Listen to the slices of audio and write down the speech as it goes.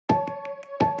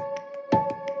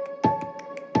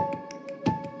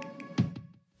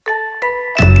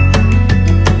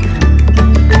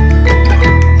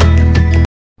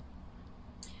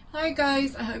Hi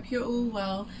guys, I hope you're all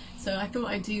well. So I thought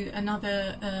I'd do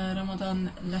another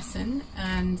Ramadan lesson,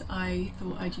 and I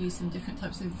thought I'd use some different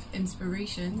types of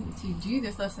inspiration to do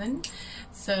this lesson.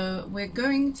 So we're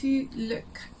going to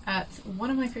look at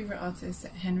one of my favorite artists,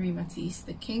 Henri Matisse,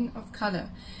 the king of color.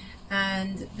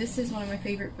 And this is one of my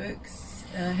favorite books,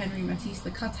 Henri Matisse,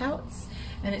 The Cutouts,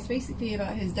 and it's basically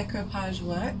about his decoupage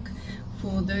work.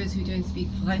 For those who don't speak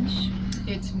French,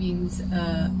 it means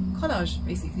collage,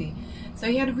 basically. So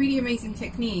he had a really amazing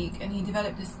technique, and he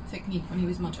developed this technique when he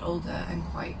was much older and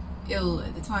quite ill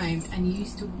at the time, and he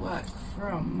used to work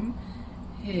from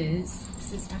his,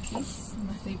 this is Matisse,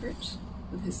 my favourite,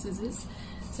 with his scissors.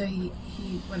 So he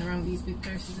went around with these big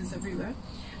pair of scissors everywhere.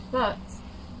 But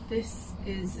this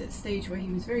is a stage where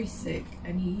he was very sick,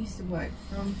 and he used to work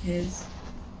from his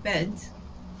bed.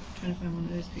 I'm trying to find one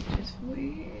of those pictures for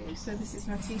you. So this is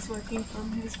Matisse working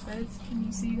from his bed. Can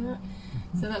you see that?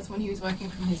 So that's when he was working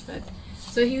from his bed.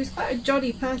 So he was quite a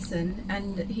jolly person,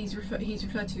 and he's referred to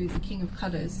as the king of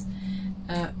colours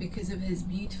because of his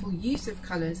beautiful use of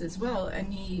colours as well.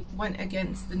 And he went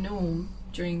against the norm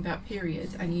during that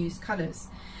period and used colours.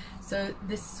 So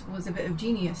this was a bit of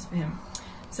genius for him.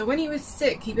 So when he was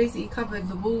sick, he basically covered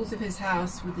the walls of his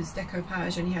house with his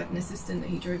decoupage, and he had an assistant that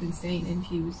he drove insane, and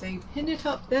he would say, pin it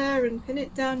up there and pin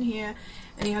it down here.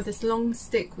 And he had this long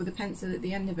stick with a pencil at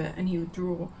the end of it, and he would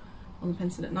draw on the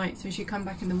pencil at night. So she'd come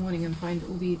back in the morning and find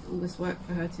all this work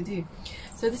for her to do.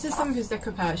 So this is some of his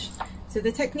decoupage. So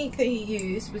the technique that he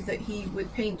used was that he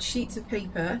would paint sheets of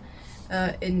paper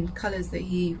in colours that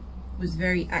he was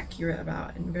very accurate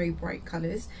about, and very bright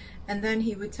colours, and then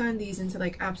he would turn these into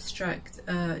like abstract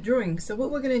drawings. So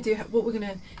what we're going to do, what we're going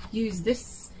to use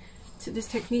this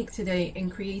technique today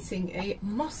in creating a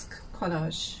mosque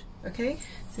collage. Okay,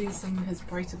 so these are some of his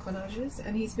brighter collages,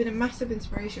 and he's been a massive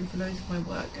inspiration for loads of my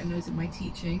work and loads of my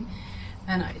teaching,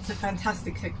 and it's a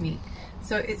fantastic technique.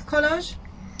 So it's collage,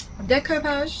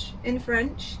 decoupage in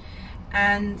French,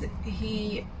 and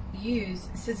he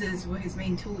used scissors were his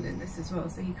main tool in this as well.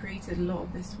 So he created a lot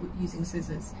of this using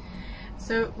scissors.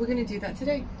 So we're going to do that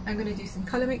today. I'm going to do some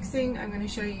colour mixing. I'm going to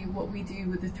show you what we do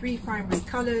with the three primary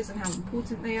colours and how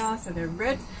important they are. So they're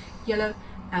red, yellow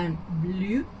and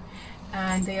blue,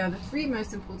 and they are the three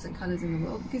most important colours in the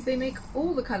world because they make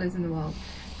all the colours in the world.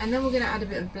 And then we're going to add a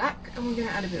bit of black, and we're going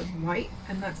to add a bit of white,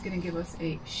 and that's going to give us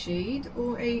a shade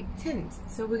or a tint.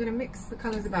 So we're going to mix the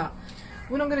colours about.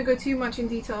 We're not going to go too much in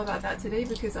detail about that today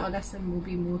because our lesson will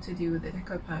be more to do with the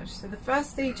decoupage. So the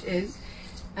first stage is,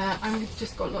 I've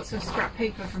just got lots of scrap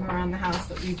paper from around the house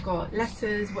that we've got,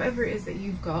 letters, whatever it is that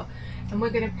you've got, and we're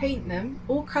going to paint them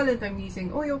or colour them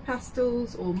using oil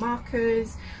pastels or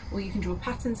markers, or you can draw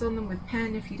patterns on them with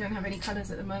pen if you don't have any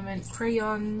colours at the moment,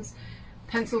 crayons,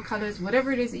 pencil colours,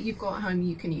 whatever it is that you've got at home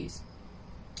you can use.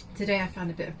 Today I found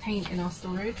a bit of paint in our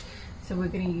storage, so we're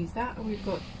going to use that, and we've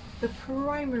got the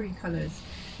primary colours.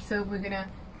 So we're going to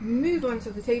move on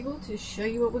to the table to show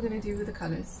you what we're going to do with the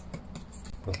colours.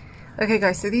 Okay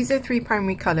guys, so these are three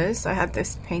primary colours. I had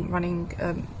this paint running,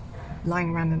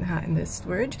 lying around in the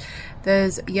storage.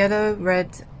 There's yellow,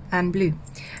 red and blue,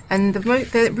 and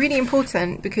they're really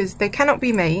important because they cannot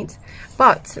be made,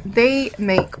 but they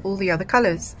make all the other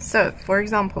colours. So for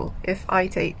example, if I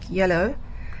take yellow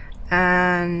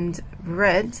and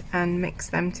red and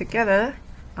mix them together,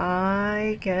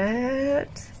 I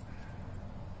get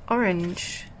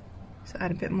orange. So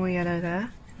add a bit more yellow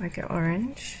there, I get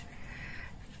orange.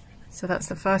 So that's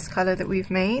the first colour that we've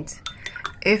made.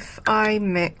 If I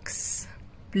mix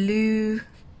blue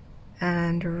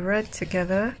and red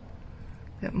together,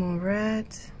 a bit more red,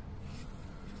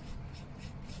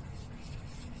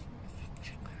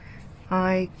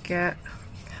 I get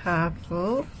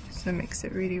purple. So mix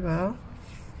it really well.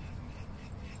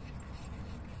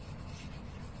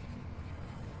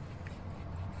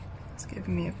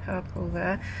 Giving me a purple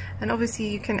there, and obviously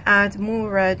you can add more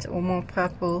red or more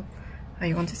purple how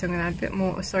you want it. So I'm going to add a bit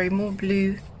more, more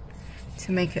blue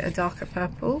to make it a darker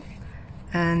purple,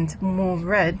 and more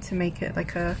red to make it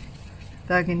like a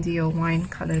burgundy or wine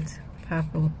coloured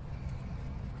purple.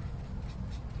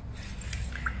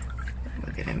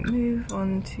 We're going to move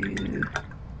on to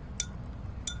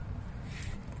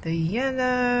the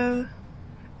yellow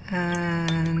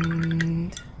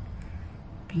and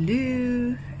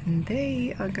blue, and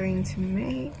they are going to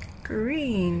make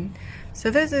green. So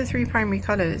those are the three primary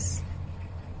colours.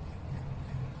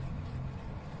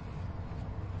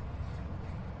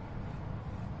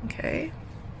 Okay.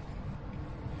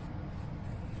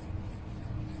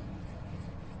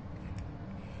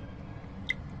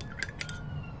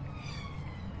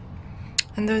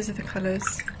 And those are the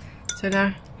colours. So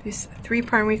now these 3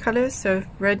 primary colors, so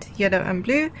red, yellow and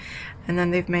blue, and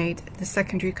then they've made the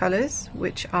secondary colors,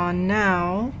 which are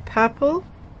now purple,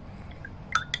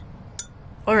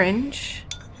 orange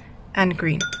and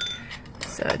green.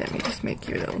 So let me just make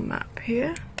you a little map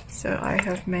here. So I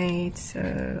have made,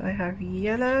 I have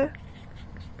yellow,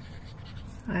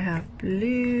 I have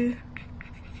blue,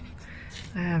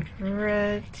 I have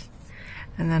red,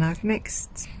 and then I've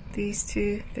mixed these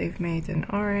two, they've made an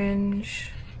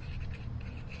orange.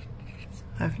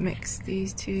 I've mixed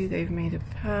these two, they've made a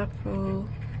purple,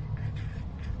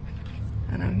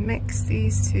 and I've mixed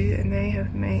these two and they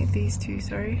have made these two,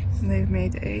 sorry, and they've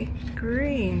made a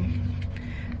green.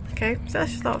 Okay, so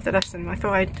that's the start of the lesson. I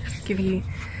thought I'd give you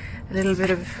a little bit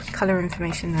of colour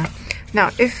information there. Now,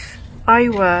 if I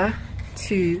were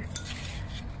to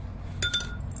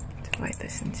divide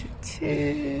this into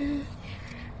 2,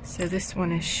 so this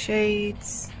one is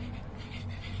shades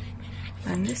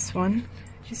and this one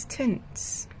is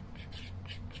tints.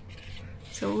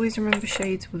 So always remember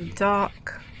shades with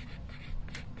dark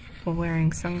or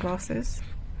wearing sunglasses,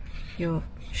 your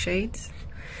shades,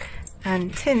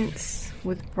 and tints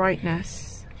with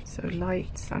brightness, so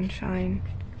light, sunshine,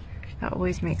 that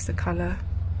always makes the colour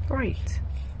bright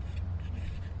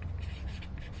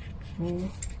or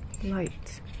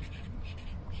light.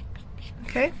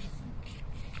 Okay,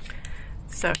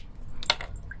 so,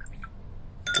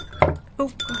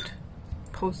 oh god,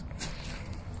 pause.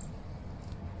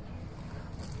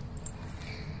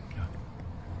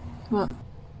 What?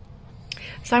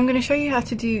 So I'm going to show you how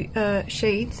to do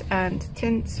shades and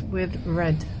tints with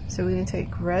red. So we're going to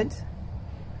take red,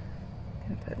 I'm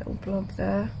going to put a little blob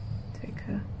there, take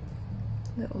a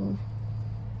little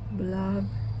blob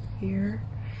here,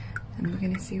 and we're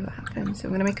going to see what happens. So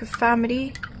we're going to make a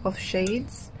family of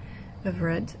shades of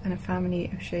red and a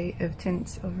family of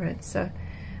tints of red. So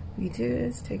what we do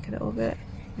is take a little bit,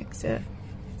 mix it.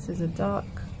 This is a dark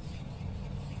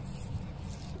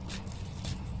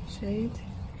shade.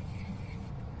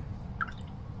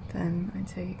 Then I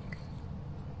take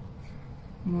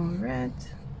more red,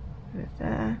 put it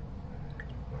there.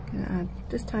 I'm gonna add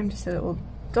this time just a little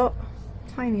dot,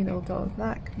 tiny little dot of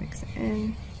black, mix it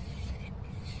in.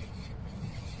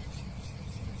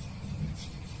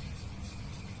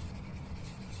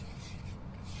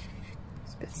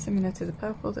 It's a bit similar to the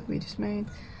purple that we just made.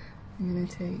 I'm gonna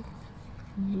take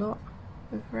a lot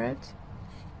of red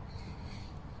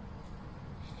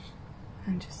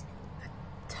and just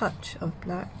touch of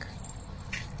black.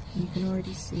 You can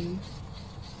already see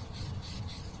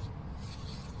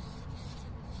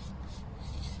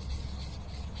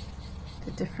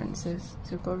the differences.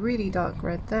 So we've got really dark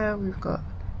red there, we've got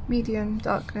medium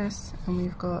darkness, and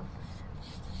we've got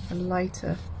a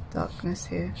lighter darkness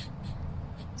here.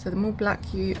 So the more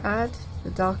black you add,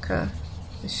 the darker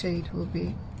the shade will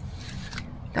be.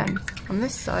 Then on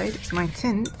this side it's my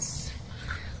tints.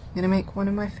 I'm going to make one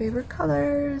of my favourite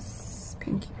colours,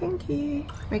 pinky pinky.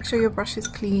 Make sure your brush is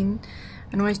clean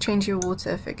and always change your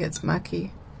water if it gets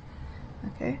murky.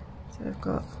 Okay, so I've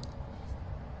got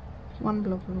one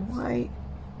blob of white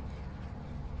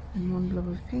and one blob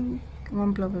of pink,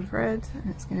 one blob of red, and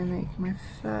it's going to make my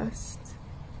first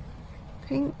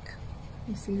pink.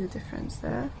 You see the difference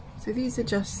there? So these are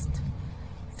just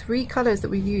 3 colours that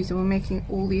we've used, and we're making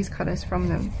all these colours from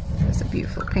them. There's a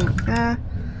beautiful pink there.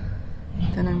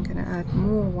 Then I'm going to add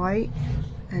more white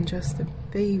and just a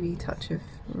baby touch of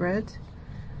red,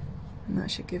 and that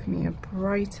should give me a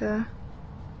brighter,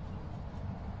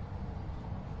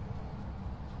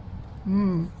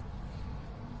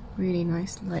 really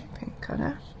nice light pink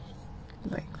colour,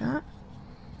 like that.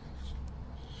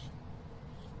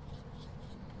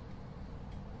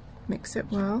 Mix it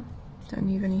well, don't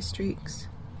leave any streaks.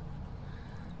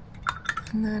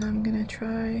 And then I'm going to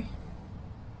try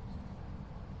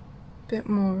bit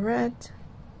more red.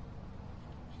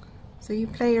 So you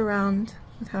play around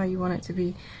with how you want it to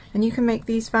be, and you can make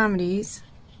these families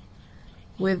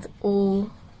with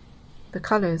all the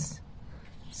colours.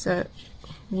 So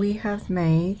we have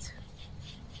made,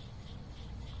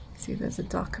 see there's a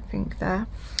darker pink there,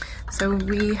 so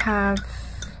we have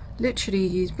literally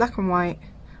used black and white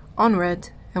on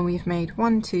red, and we've made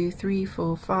 1, 2, 3,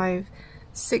 4, 5,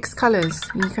 6 colours.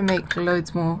 You can make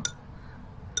loads more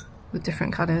with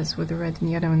different colours, with the red and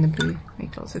yellow and the blue,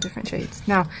 make lots of different shades.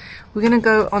 Now we're going to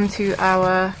go on to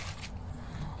our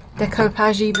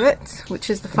decoupage bit, which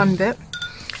is the fun bit,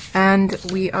 and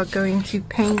we are going to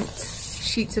paint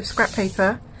sheets of scrap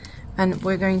paper, and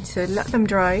we're going to let them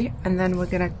dry, and then we're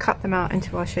going to cut them out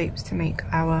into our shapes to make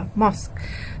our mosque.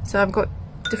 So I've got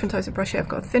different types of brush here. I've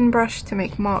got a thin brush to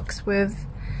make marks with,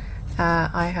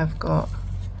 I have got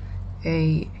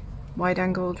a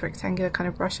wide-angled rectangular kind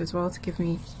of brush as well to give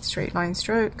me straight line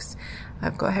strokes.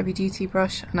 I've got a heavy-duty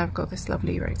brush, and I've got this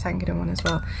lovely rectangular one as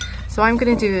well. So what I'm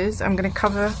going to do is I'm going to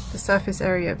cover the surface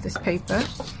area of this paper.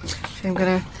 So I'm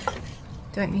going to,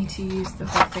 don't need to use the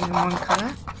whole thing in one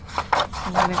colour.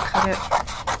 I'm going to cut it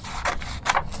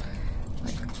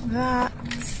like that,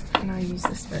 and I'll use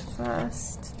this bit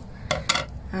first.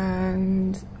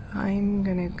 And I'm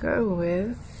going to go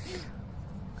with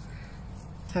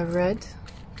a red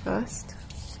first.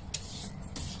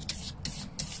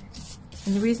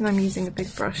 And the reason I'm using a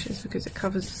big brush is because it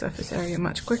covers the surface area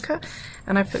much quicker.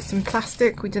 And I put some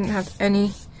plastic. We didn't have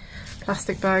any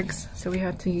plastic bags, so we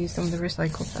had to use some of the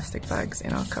recycled plastic bags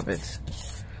in our cupboard.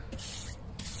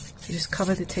 So just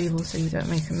cover the table so you don't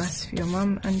make a mess for your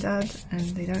mum and dad, and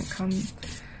they don't come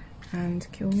and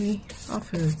kill me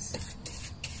afterwards.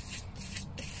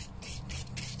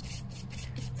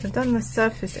 So I've done the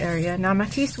surface area. Now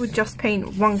Matisse would just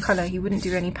paint one colour, he wouldn't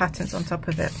do any patterns on top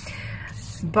of it.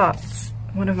 But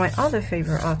one of my other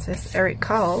favourite artists, Eric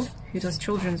Carle, who does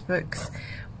children's books,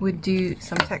 would do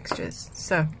some textures.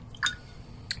 So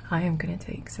I am going to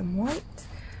take some white,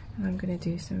 and I'm going to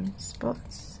do some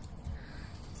spots,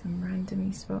 some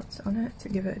randomy spots on it to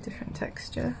give it a different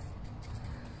texture.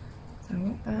 So I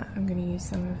want that. I'm going to use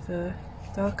some of the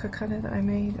darker colour that I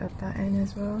made at that end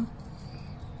as well.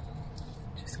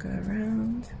 Just go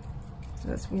around. So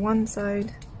that's one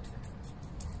side,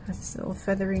 has this little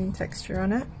feathering texture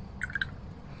on it.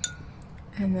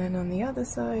 And then on the other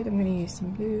side, I'm going to use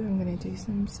some blue. I'm going to do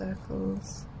some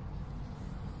circles.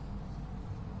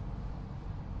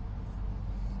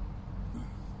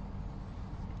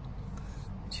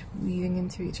 Weaving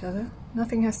into each other.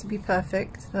 Nothing has to be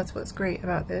perfect. That's what's great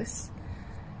about this.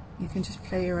 You can just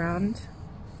play around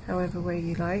however way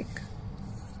you like.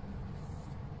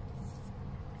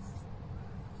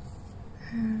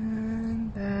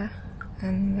 And there.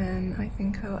 And then I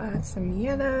think I'll add some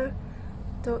yellow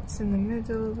dots in the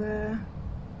middle there.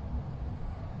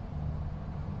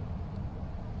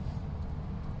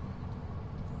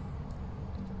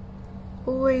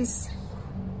 Always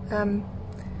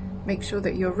make sure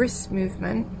that your wrist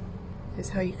movement is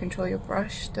how you control your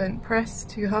brush. Don't press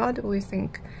too hard. Always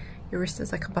think your wrist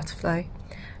is like a butterfly,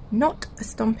 not a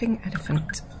stomping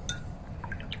elephant.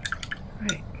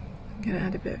 Right, I'm going to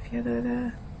add a bit of yellow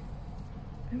there,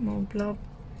 a bit more blob,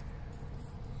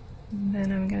 and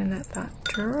then I'm going to let that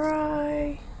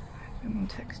dry. A bit more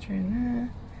texture in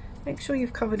there. Make sure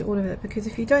you've covered all of it, because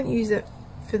if you don't use it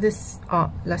for this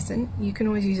art lesson, you can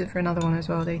always use it for another one as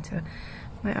well later.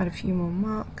 Might add a few more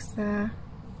marks there.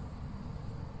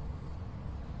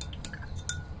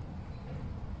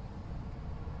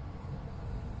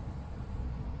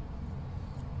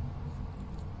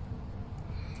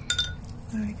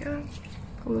 There we go.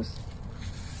 Pause.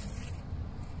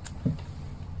 Did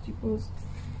you pause?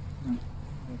 No.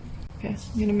 Okay,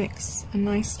 I'm going to mix a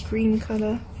nice green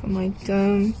colour for my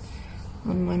dome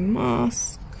on my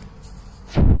mask.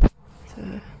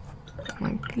 So,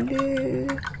 my blue.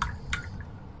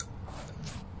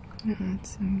 Add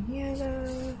some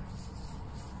yellow.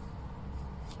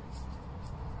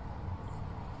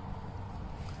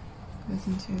 Goes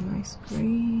into a nice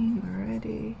green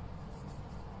already.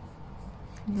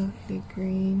 Lovely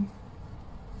green.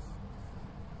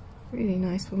 Really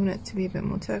nice. If I want it to be a bit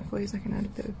more turquoise, I can add a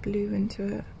bit of blue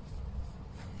into it.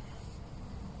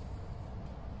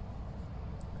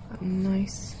 A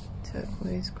nice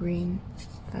turquoise green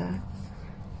there.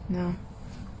 Now,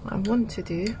 what I want to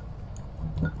do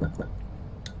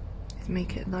is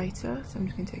make it lighter, so I'm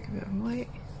just going to take a bit of white,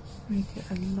 make it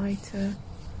a lighter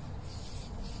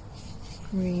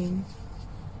green,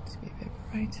 just be a bit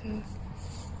brighter,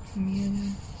 some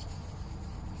yellow.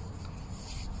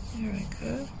 There I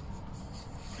go.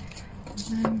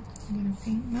 And then I'm going to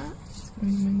paint that. It's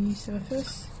going to be my new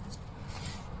surface.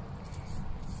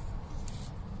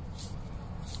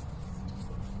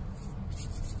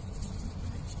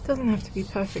 Doesn't have to be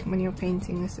perfect when you're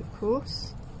painting this, of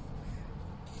course.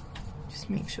 Just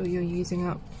make sure you're using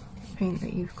up the paint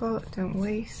that you've got, don't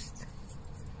waste.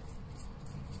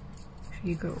 Make sure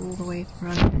you go all the way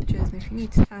around the edges, and if you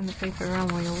need to turn the paper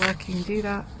around while you're working, do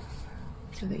that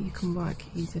so that you can work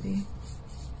easily.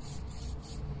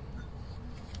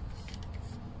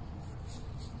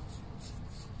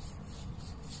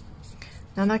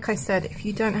 Now, like I said, if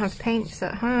you don't have paints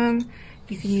at home,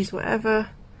 you can use whatever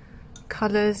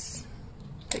colours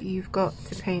that you've got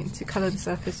to paint to colour the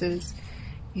surfaces.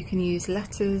 You can use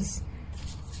letters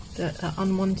that are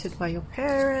unwanted by your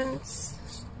parents.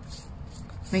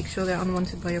 Make sure they're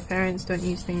unwanted by your parents. Don't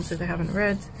use things that they haven't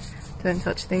read. Don't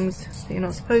touch things that you're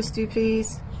not supposed to,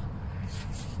 please.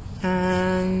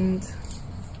 And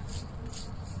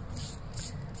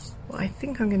what I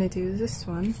think I'm going to do with this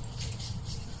one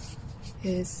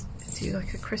is do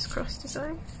like a crisscross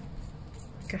design,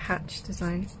 like a hatch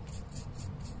design.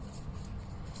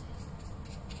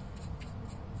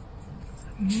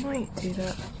 I might do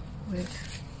that with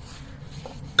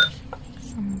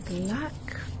some black.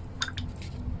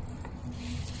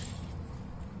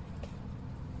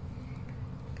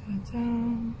 Go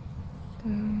down,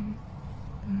 down,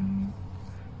 down,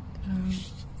 down,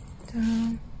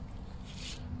 down,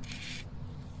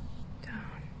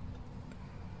 down.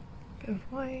 Bit of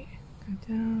white, go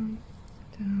down,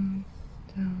 down,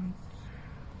 down,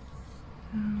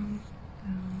 down,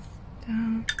 down,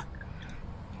 down.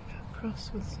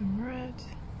 Across with some red.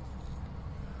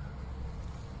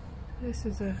 This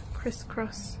is a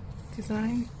crisscross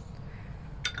design.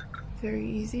 Very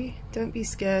easy. Don't be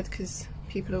scared because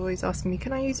people are always asking me,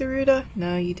 can I use a ruler?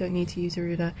 No, you don't need to use a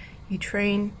ruler. You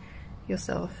train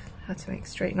yourself how to make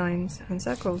straight lines and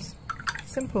circles.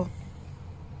 Simple.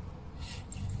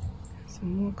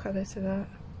 Some more colour to that.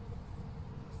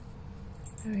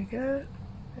 There we go.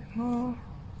 A bit more.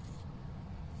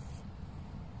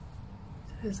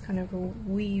 This is kind of a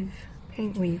weave,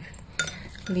 paint weave.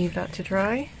 Leave that to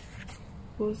dry.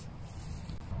 Pause.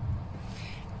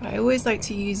 I always like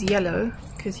to use yellow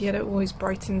because yellow always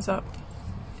brightens up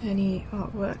any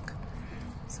artwork.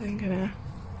 So I'm gonna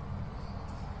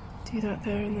do that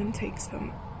there and then take some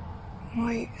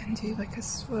white and do like a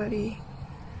swirly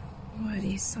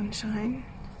sunshine.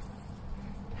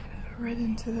 Red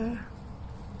into there.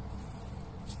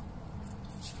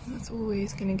 That's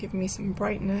always gonna give me some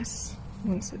brightness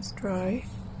once it's dry.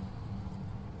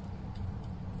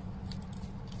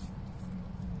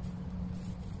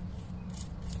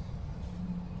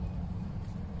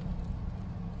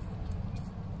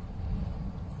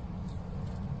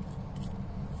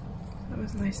 That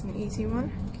was a nice and easy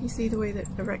one. Can you see the way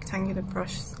that the rectangular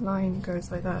brush line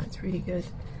goes like that? It's really good.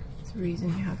 It's the reason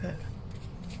you have it.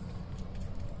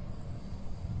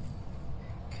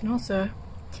 You can also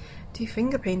do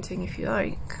finger painting if you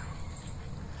like.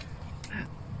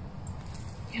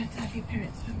 You have to have your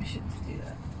parents' permission to do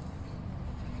that.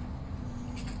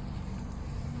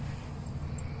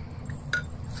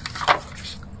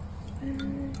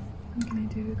 And I'm going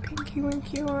to do a pinky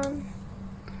winky one.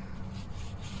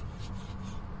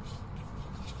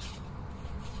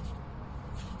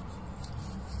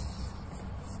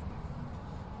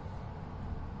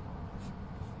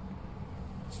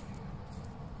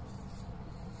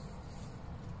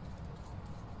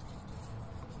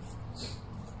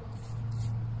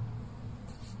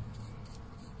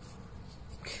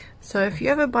 So if you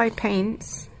ever buy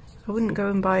paints, I wouldn't go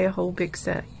and buy a whole big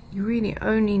set. You really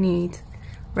only need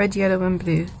red, yellow and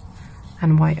blue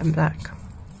and white and black.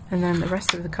 And then the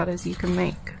rest of the colours you can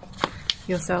make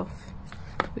yourself,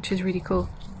 which is really cool.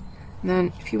 And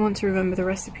then if you want to remember the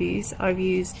recipes, I've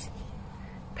used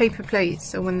paper plates,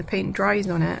 so when the paint dries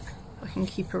on it, I can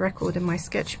keep a record in my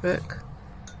sketchbook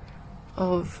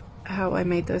of how I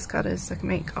made those colours. So I can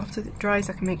make, after it dries,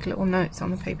 I can make little notes on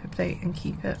the paper plate and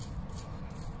keep it.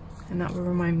 And that will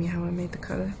remind me how I made the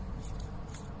colour.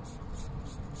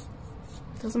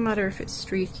 Doesn't matter if it's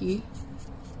streaky.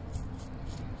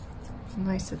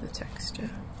 Nicer the texture.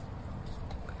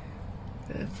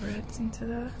 Bit of reds into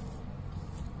there.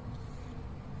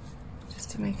 Just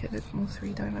to make it look more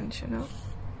three-dimensional.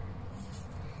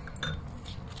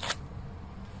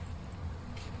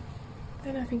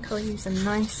 Then I think I'll use a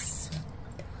nice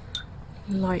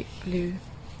light blue.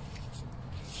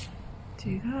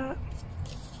 Do that.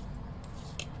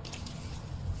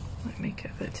 Might make it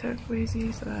a bit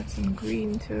turquoisey, so add some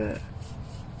green to it.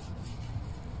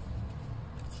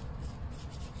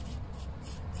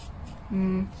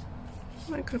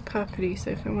 Might go purpley, so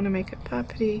if I want to make it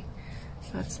purpley,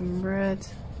 add some red.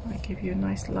 Might give you a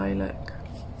nice lilac.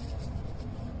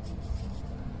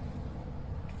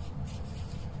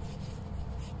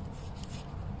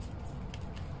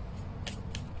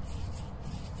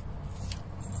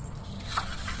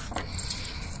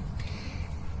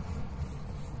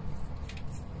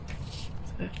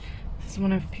 This is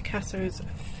one of Picasso's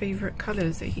favourite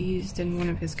colours that he used in one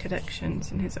of his collections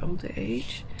in his older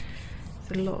age.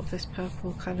 There's a lot of this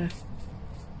purple colour,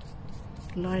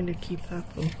 lilac-y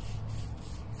purple.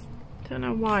 Don't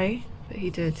know why, but he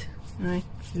did. I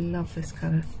love this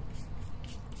colour.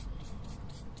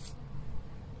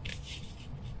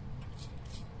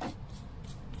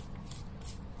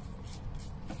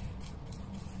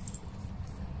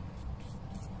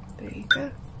 There you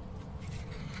go.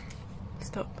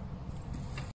 Stop.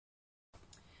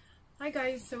 Hi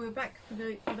guys, so we're back for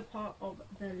the other part of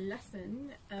the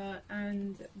lesson,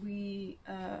 and we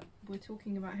were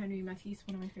talking about Henri Matisse,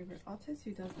 one of my favorite artists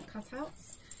who does the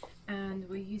cutouts, and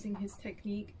we're using his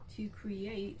technique to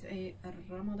create a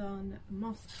Ramadan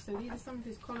mosque. So these are some of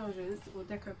his collages or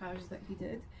decoupages that he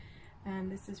did,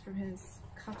 and this is from his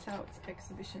cutout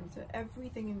exhibition. So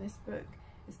everything in this book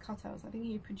is cutouts. I think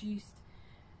he produced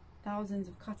thousands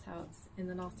of cutouts in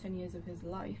the last 10 years of his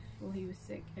life while he was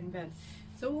sick in bed.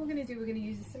 So what we're going to do, we're going to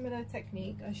use a similar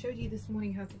technique. I showed you this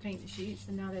morning how to paint the sheets,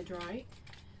 and now they're dry.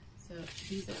 So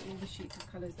these are all the sheets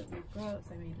of colours that we've got.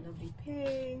 So I made a lovely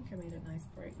pink, I made a nice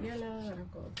bright yellow, and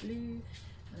I've got a blue,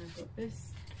 and I've got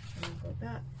this, and I've got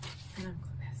that, and I've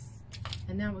got this.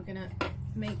 And now we're going to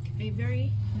make a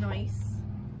very nice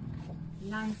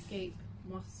landscape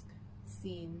mosque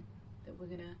scene that we're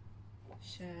going to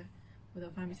share with our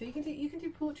family. So you can do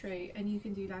portrait and you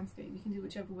can do landscape, you can do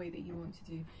whichever way that you want to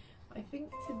do. But I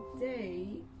think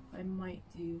today I might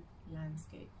do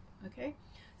landscape. Okay,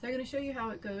 so I'm going to show you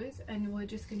how it goes, and we're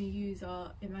just going to use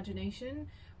our imagination.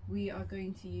 We are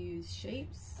going to use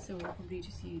shapes, so we'll probably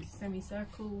just use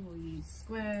semicircle, we'll use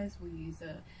squares, we'll use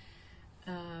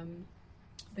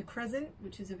the crescent,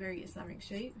 which is a very Islamic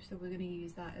shape, so we're going to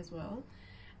use that as well,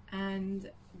 and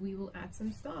we will add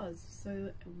some stars.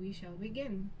 So we shall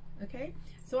begin. Okay,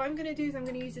 so what I'm going to do is I'm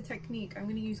going to use a technique. I'm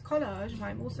going to use collage, but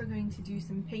I'm also going to do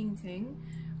some painting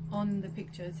on the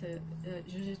picture to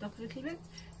zhuzh it up a little bit.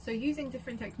 So using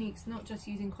different techniques, not just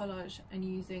using collage and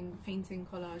using painting,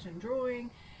 collage and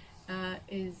drawing,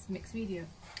 is mixed media.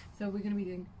 So we're going to be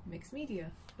doing mixed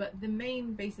media, but the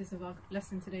main basis of our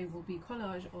lesson today will be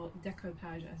collage, or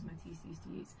decoupage as Matisse used to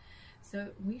use. So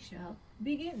we shall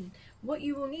begin. What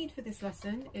you will need for this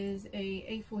lesson is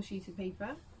a A4 sheet of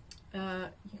paper. You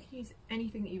can use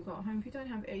anything that you've got at home. If you don't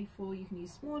have A4, you can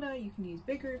use smaller, you can use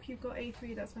bigger. If you've got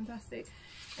A3, that's fantastic.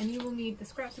 And you will need the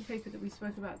scraps of paper that we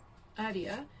spoke about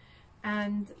earlier,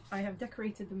 and I have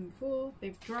decorated them before.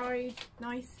 They've dried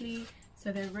nicely,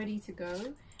 so they're ready to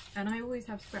go. And I always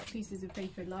have scrap pieces of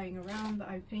paper lying around that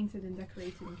I've painted and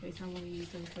decorated in case I want to use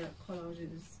them for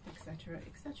collages, etc,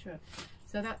 etc.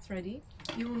 So that's ready.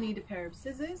 You will need a pair of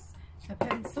scissors, a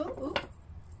pencil,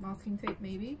 masking tape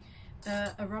maybe,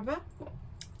 a rubber,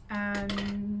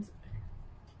 and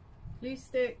glue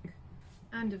stick,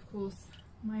 and of course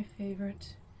my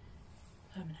favorite,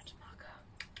 permanent marker.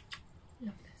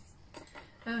 Love this.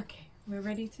 Okay, we're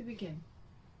ready to begin.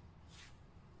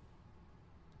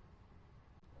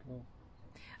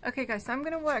 Okay guys, so I'm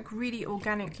going to work really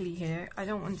organically here. I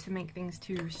don't want to make things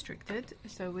too restricted,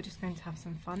 so we're just going to have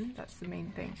some fun. That's the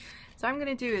main thing. So what I'm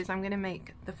going to do is I'm going to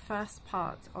make the first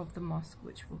part of the mosque,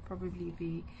 which will probably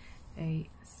be a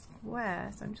square.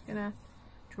 So I'm just going to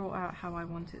draw out how I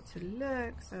want it to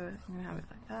look. So I'm going to have it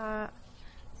like that.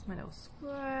 It's my little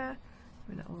square,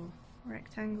 my little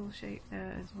rectangle shape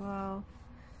there as well.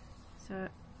 So,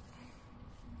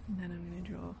 and then I'm going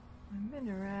to draw my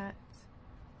minaret,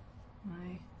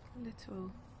 my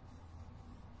little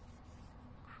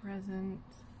crescent,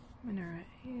 minaret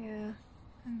here,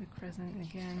 and the crescent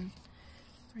again.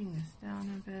 Bring this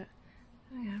down a bit.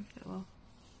 I have a little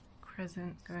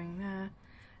crescent going there,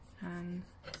 and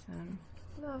some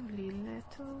lovely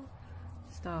little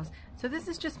stars. So this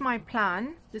is just my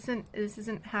plan. This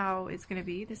isn't how it's going to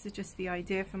be. This is just the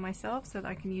idea for myself, so that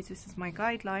I can use this as my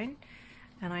guideline,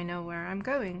 and I know where I'm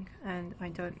going, and I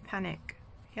don't panic.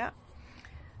 Yeah.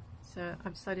 So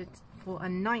I've decided for a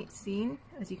night scene,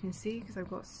 as you can see, because I've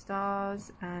got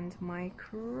stars and my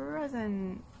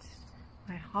crescent,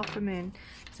 my half a moon.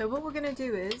 So what we're going to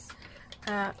do is,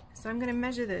 so I'm going to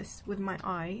measure this with my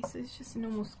eye. So it's just a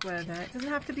normal square there. It doesn't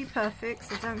have to be perfect,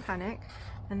 so don't panic.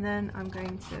 And then I'm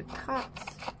going to cut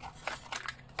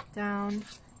down.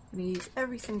 I'm going to use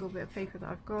every single bit of paper that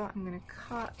I've got. I'm going to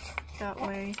cut that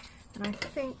way, and I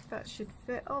think that should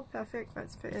fit. Oh, perfect,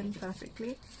 that's fit in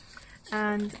perfectly.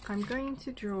 And I'm going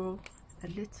to draw a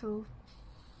little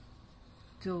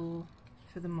door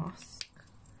for the mosque,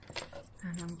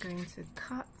 and I'm going to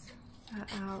cut that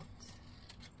out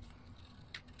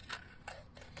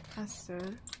as so.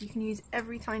 You can use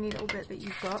every tiny little bit that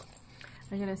you've got.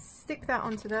 I'm going to stick that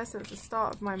onto there, so it's the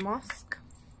start of my mosque.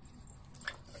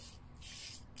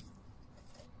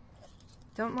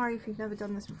 Don't worry if you've never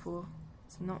done this before,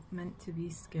 it's not meant to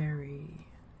be scary.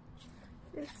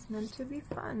 It's meant to be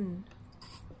fun.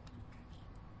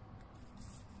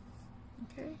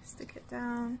 Okay, stick it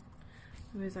down.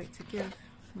 I always like to give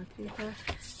my paper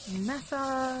a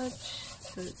massage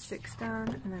so it sticks down,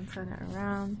 and then turn it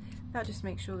around. That just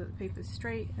makes sure that the paper is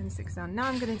straight and sticks down. Now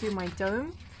I'm going to do my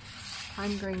dome.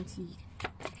 I'm going to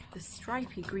the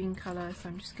stripy green colour, so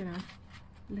I'm just going to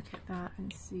look at that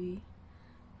and see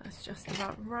That's just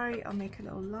about right. I'll make a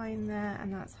little line there,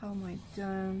 and that's how my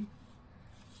dome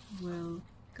will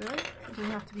go. It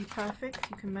doesn't have to be perfect,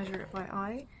 you can measure it by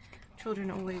eye.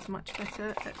 Children are always much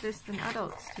better at this than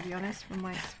adults, to be honest, from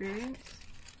my experience.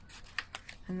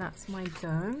 And that's my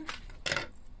dome.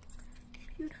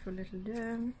 Beautiful little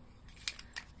dome.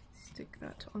 Stick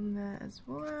that on there as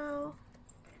well.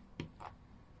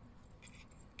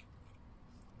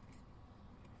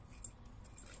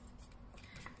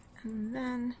 And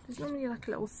then there's normally like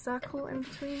a little circle in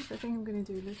between, so I think I'm going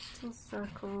to do a little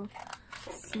circle,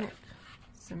 snip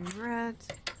some red,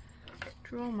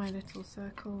 draw my little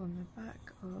circle on the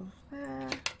back of there,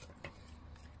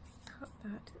 cut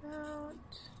that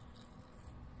out,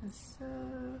 as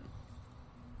so.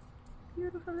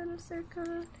 Beautiful little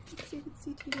circle, itsy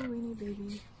bitsy teeny weeny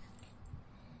baby.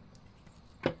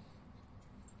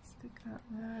 Stick that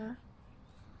there.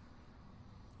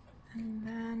 And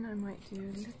then I might do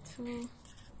a little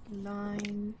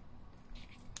line,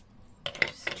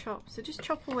 just chop. So just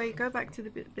chop away, go back to the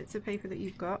bits of paper that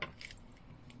you've got.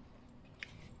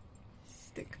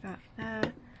 Stick that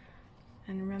there.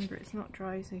 And remember, it's not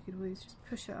dry, so you could always just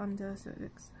push it under so it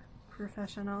looks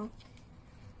professional.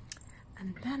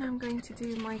 And then I'm going to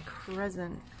do my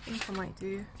crescent. I think I might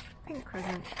do a pink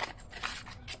crescent.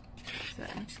 So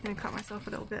I'm just going to cut myself a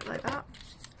little bit like that.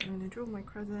 I'm going to draw my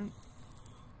crescent.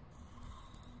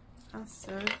 As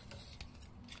so.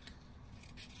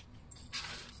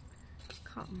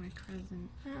 Cut my crescent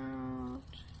out.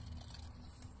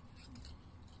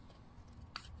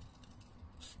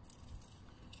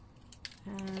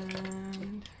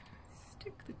 And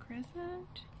stick the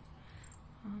crescent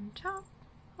on top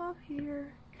of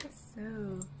here. As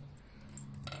so.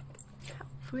 How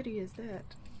pretty is that?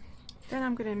 Then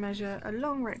I'm going to measure a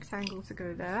long rectangle to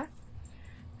go there.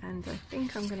 And I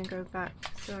think I'm going to go back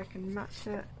so I can match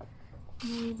it.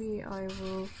 Maybe I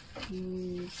will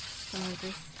use some of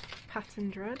this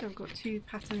patterned red. I've got two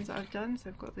patterns that I've done. So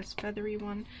I've got this feathery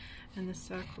one and the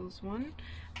circles one.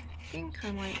 I think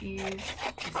I might use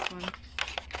this one.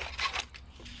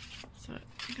 So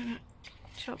I'm going to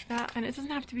chop that. And it doesn't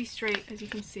have to be straight, as you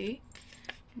can see.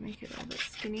 Make it a little bit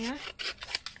skinnier.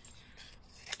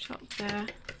 Chop there.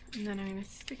 And then I'm going to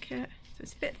stick it. So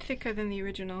it's a bit thicker than the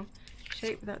original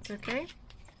shape, but that's okay.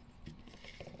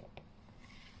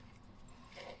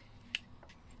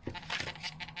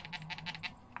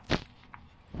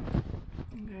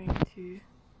 I'm going to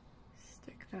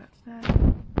stick that there.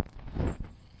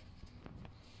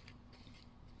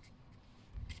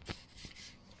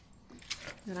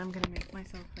 Then I'm going to make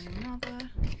myself another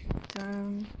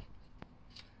dome.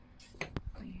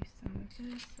 I'll use some of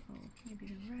this, or maybe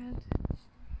the red.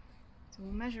 So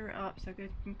we'll measure it up, so I go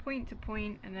from point to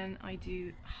point and then I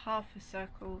do half a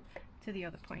circle to the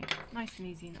other point. Nice and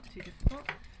easy, not too difficult.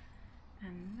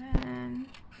 And then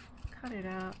cut it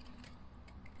out.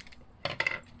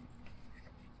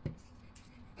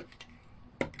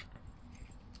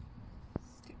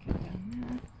 Stick it down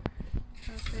there.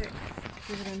 Perfect.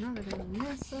 Give it another little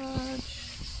massage.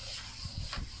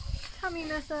 Tummy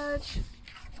massage. Stick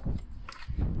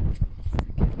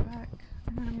it back.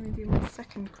 And then I'm going to do my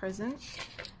second crescent.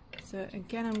 So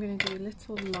again, I'm going to do a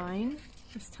little line.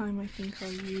 This time I think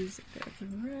I'll use a bit of the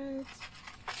red.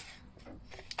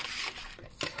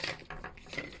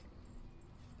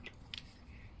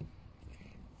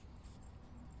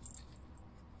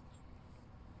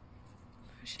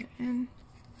 Push it in.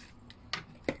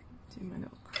 Do my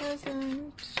little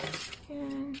crescent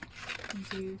again. And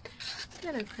do a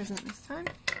little crescent this time.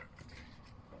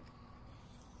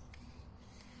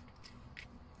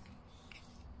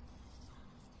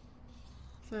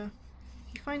 So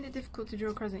if you find it difficult to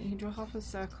draw a crescent, you can draw half a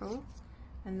circle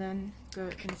and then go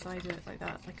inside it like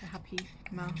that, like a happy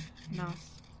mouth.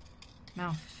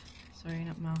 Sorry,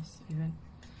 not mouse even.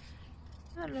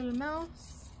 That little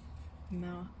mouse.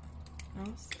 Mouth.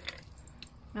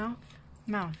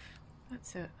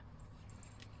 That's it.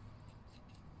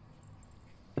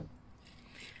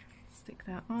 Stick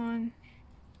that on.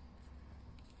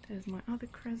 There's my other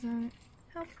crescent.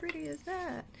 How pretty is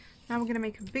that? Now we're going to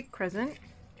make a big crescent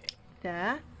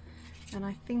there, and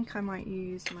I think I might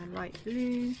use my light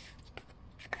blue. So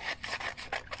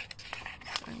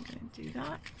I'm going to do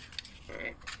that.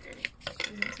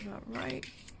 So that's about right.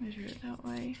 Measure it that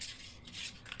way.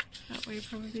 That way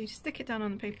probably. Just stick it down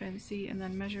on the paper and see, and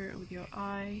then measure it with your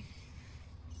eye.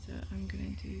 So I'm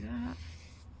going to do that.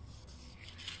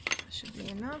 That should be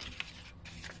enough.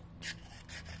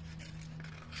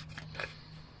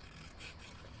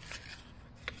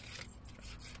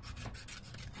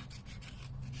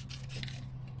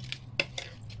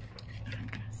 I'm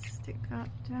going to stick that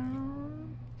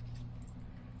down.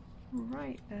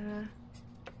 right there.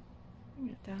 Bring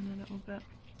it down a little bit.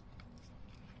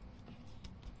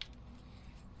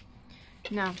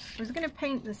 Now, I was going to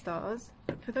paint the stars,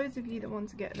 but for those of you that want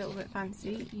to get a little bit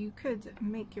fancy, you could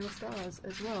make your stars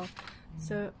as well.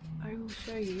 So I will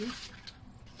show you.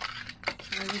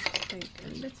 I will take a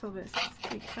little bit, so let's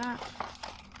take that.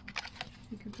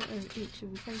 You can put over each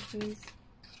of the faces.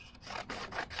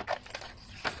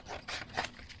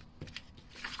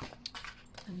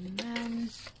 And then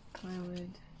I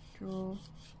would draw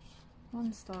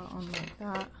one star on like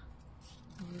that.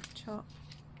 I would chop.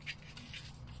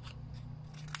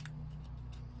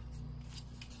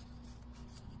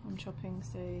 I'm chopping,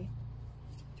 say,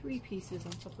 3 pieces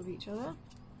on top of each other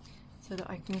so that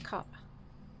I can cut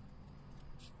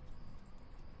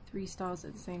 3 stars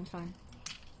at the same time.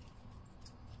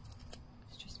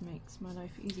 This just makes my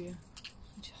life easier.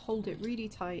 Just hold it really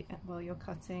tight while you're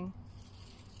cutting.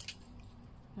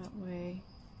 That way,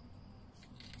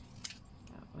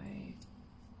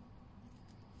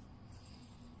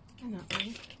 and that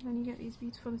way. And then you get these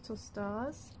beautiful little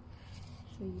stars.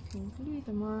 So you can glue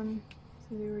them on.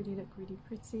 So they already look really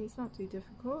pretty. It's not too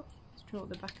difficult. Just draw at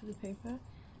the back of the paper,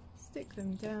 stick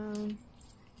them down.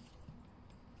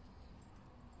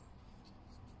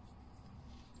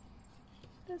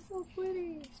 They're so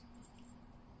pretty.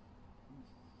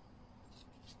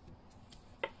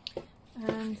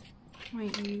 And I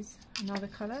might use another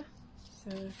colour.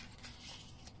 So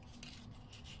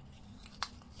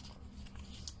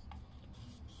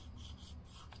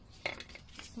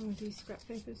some of these scrap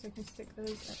papers, I can stick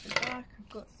those at the back. I've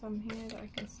got some here that I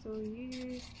can still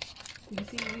use. You can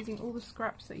see you're using all the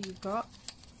scraps that you've got.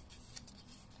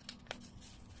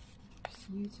 Just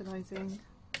utilising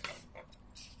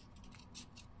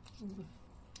all the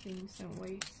things, don't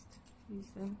waste, use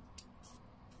them.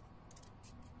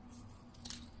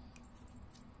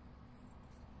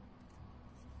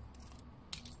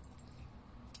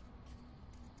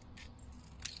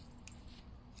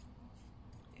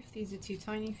 If these are too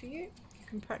tiny for you, you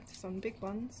can practice on big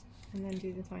ones and then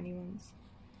do the tiny ones.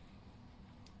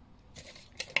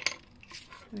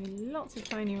 I mean, lots of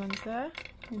tiny ones there.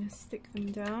 I'm going to stick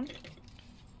them down.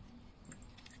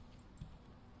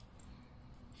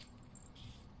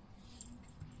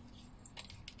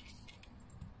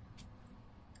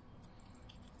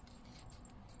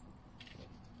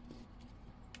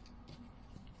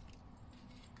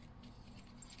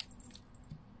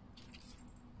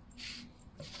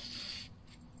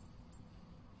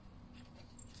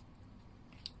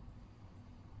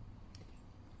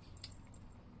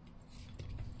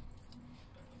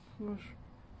 Push,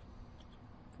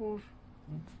 push,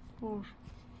 push.